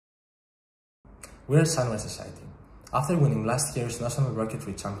We are SunrIde Society. After winning last year's National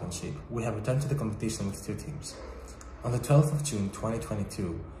Rocketry Championship, we have returned to the competition with 2 teams. On the 12th of June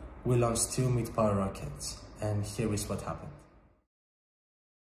 2022, we launched 2 mid-power rockets, and here is what happened.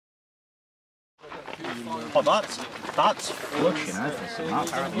 Oh, that's flushing everything.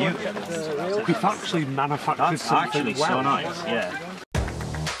 That's beautiful. We've actually manufactured That's something actually so nice, yeah.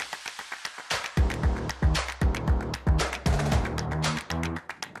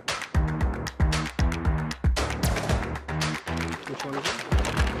 Which one is it?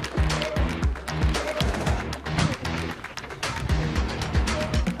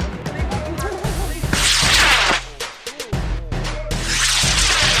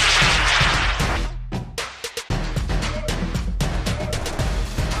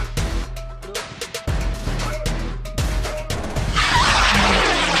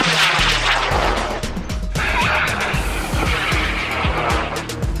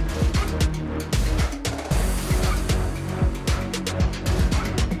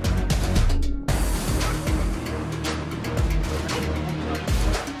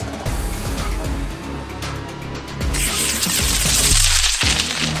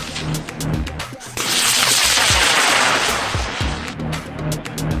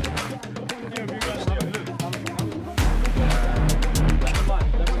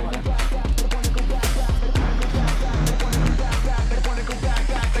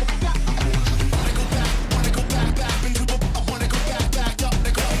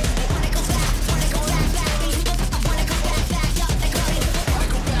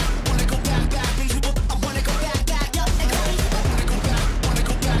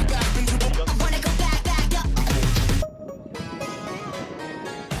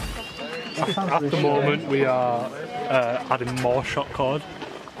 At the moment we are adding more shock cord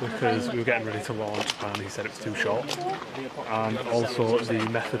because we were getting ready to launch and he said it was too short, and also the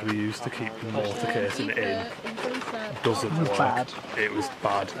method we used to keep the mortar casing in doesn't work. It was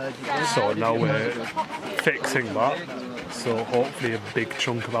bad. So now we're fixing that, so hopefully a big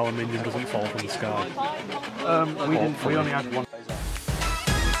chunk of aluminium doesn't fall from the sky. We only had one.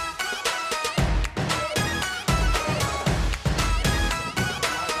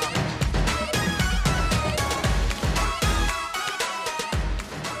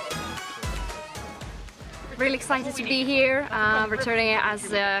 Really excited to be here, returning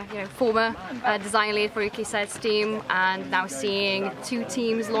as a former design lead for UKSEDS team, and now seeing 2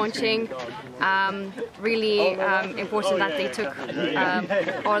 teams launching. Really important that they took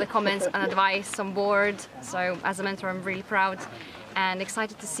all the comments and advice on board. So as a mentor, I'm really proud and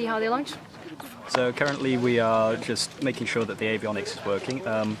excited to see how they launch. So currently we are just making sure that the avionics is working.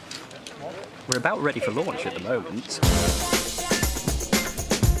 We're about ready for launch at the moment.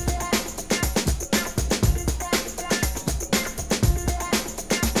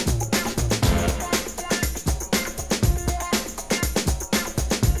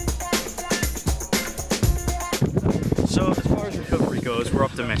 So as far as recovery goes, we're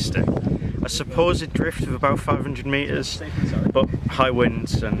optimistic. A supposed drift of about 500 metres, but high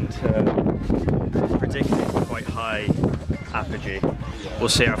winds and predicted quite high apogee. We'll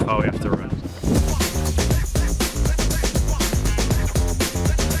see how far we have to run.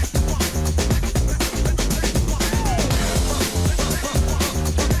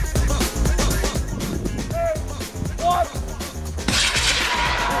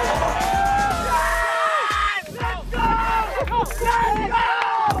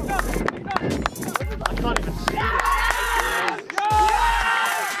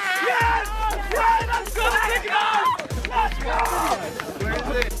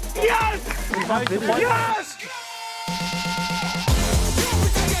 Yes!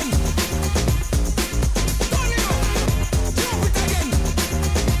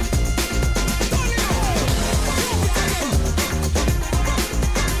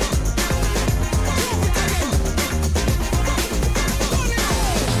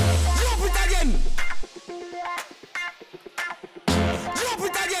 Drop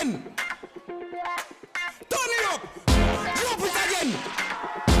it again!